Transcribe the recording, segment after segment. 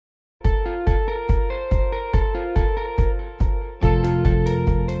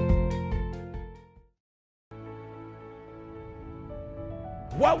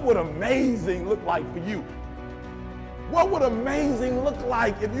What would amazing look like for you? What would amazing look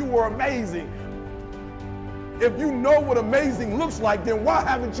like if you were amazing? If you know what amazing looks like, then why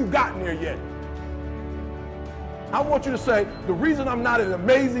haven't you gotten there yet? I want you to say, the reason I'm not as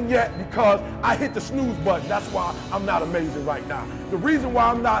amazing yet because I hit the snooze button. That's why I'm not amazing right now. The reason why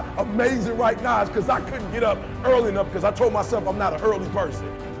I'm not amazing right now is because I couldn't get up early enough because I told myself I'm not an early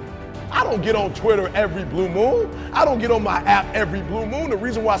person. I don't get on Twitter every blue moon. I don't get on my app every blue moon. The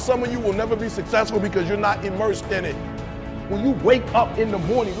reason why some of you will never be successful because you're not immersed in it. When you wake up in the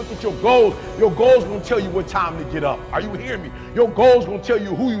morning, look at your goals gonna tell you what time to get up. Are you hearing me? Your goals gonna tell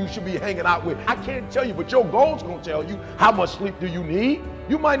you who you should be hanging out with. I can't tell you, but your goals gonna tell you how much sleep do you need.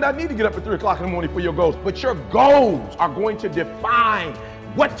 You might not need to get up at 3 o'clock in the morning for your goals, but your goals are going to define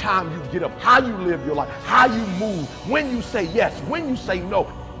what time you get up, how you live your life, how you move, when you say yes, when you say no.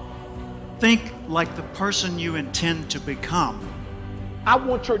 Think like the person you intend to become. I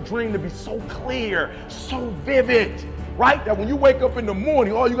want your dream to be so clear, so vivid, right? That when you wake up in the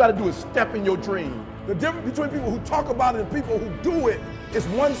morning, all you got to do is step in your dream. The difference between people who talk about it and people who do it is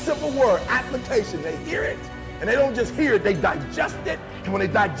one simple word: application. They hear it, and they don't just hear it, they digest it. And when they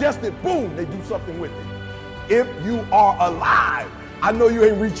digest it, boom, they do something with it. If you are alive, I know you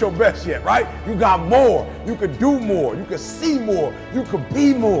ain't reached your best yet, right? You got more. You could do more. You could see more. You could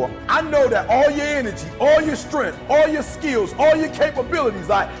be more. I know that all your energy, all your strength, all your skills, all your capabilities,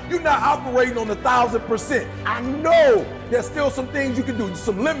 you're not operating on 1,000%. I know there's still some things you can do,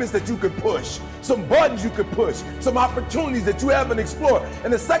 some limits that you could push, some buttons you could push, some opportunities that you haven't explored.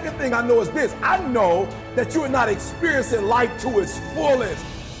 And the second thing I know is this: I know that you are not experiencing life to its fullest.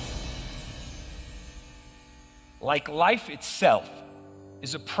 Like life itself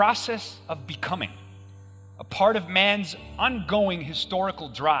is a process of becoming, a part of man's ongoing historical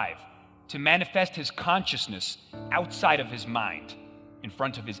drive to manifest his consciousness outside of his mind, in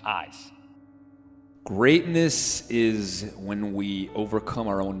front of his eyes. Greatness is when we overcome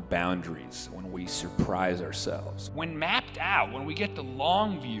our own boundaries, when we surprise ourselves. When mapped out, when we get the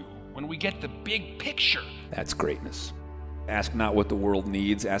long view, when we get the big picture. That's greatness. Ask not what the world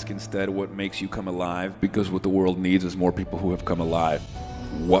needs, ask instead what makes you come alive, because what the world needs is more people who have come alive.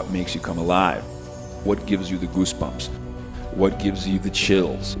 What makes you come alive? What gives you the goosebumps? What gives you the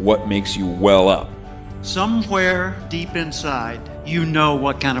chills? What makes you well up? Somewhere deep inside, you know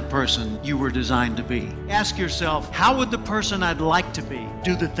what kind of person you were designed to be. Ask yourself, how would the person I'd like to be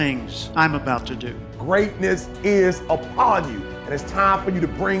do the things I'm about to do? Greatness is upon you, and it's time for you to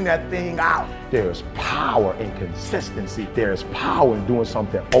bring that thing out. There's power in consistency. There's power in doing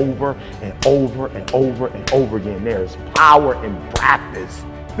something over and over and over and over again. There's power in practice.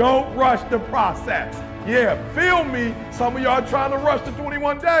 Don't rush the process. Yeah, feel me. Some of y'all trying to rush the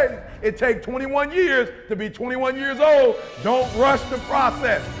 21 days. It takes 21 years to be 21 years old. Don't rush the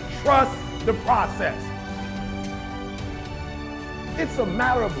process. Trust the process. It's a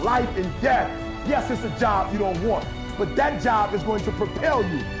matter of life and death. Yes, it's a job you don't want, but that job is going to propel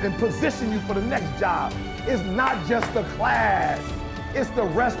you and position you for the next job. It's not just the class. It's the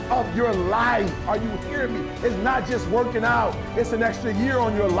rest of your life. Are you hearing me? It's not just working out. It's an extra year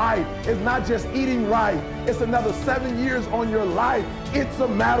on your life. It's not just eating right. It's another 7 years on your life. It's a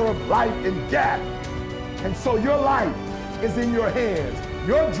matter of life and death. And so your life is in your hands.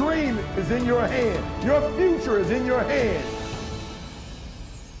 Your dream is in your hand. Your future is in your hands.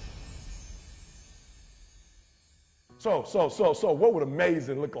 So what would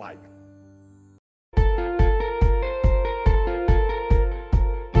amazing look like?